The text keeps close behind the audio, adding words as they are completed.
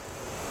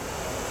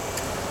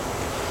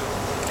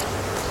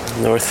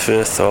North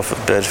 5th off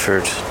of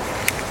Bedford.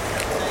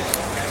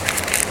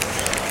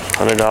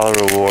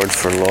 $100 reward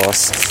for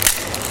lost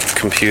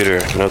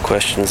computer, no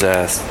questions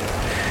asked.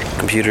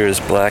 Computer is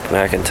black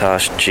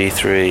Macintosh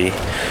G3.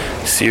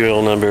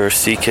 Serial number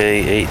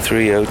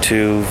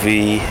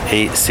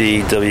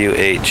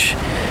CK8302V8CWH.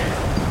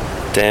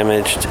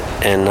 Damaged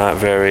and not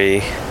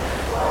very.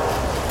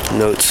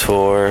 Notes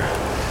for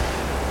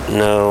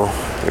no,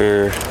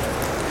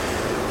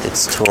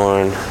 it's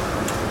torn.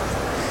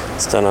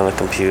 It's done on a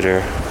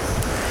computer.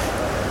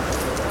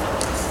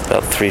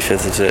 About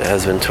 3/5 of it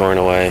has been torn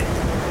away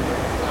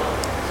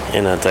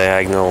in a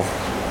diagonal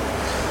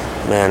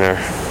manner.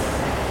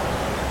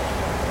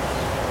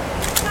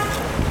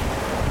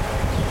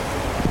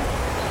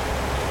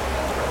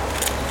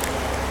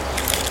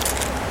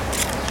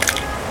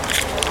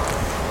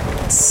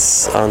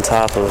 It's on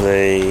top of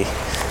a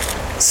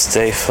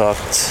Stay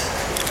Fucked,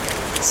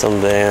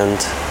 some band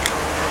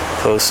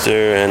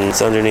poster, and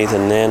it's underneath a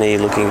nanny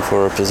looking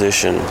for a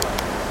position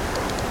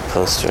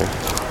poster.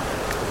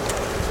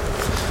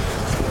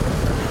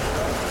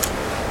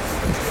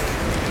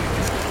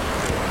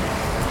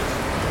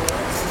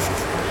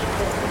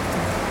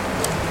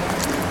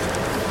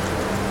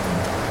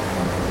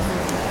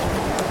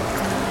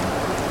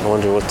 I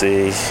wonder what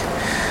the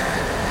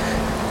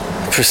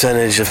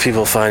percentage of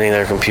people finding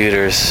their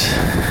computers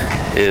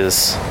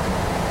is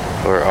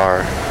or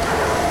are.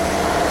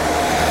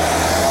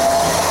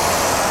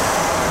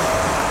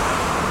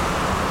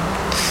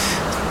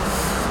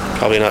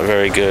 Probably not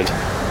very good.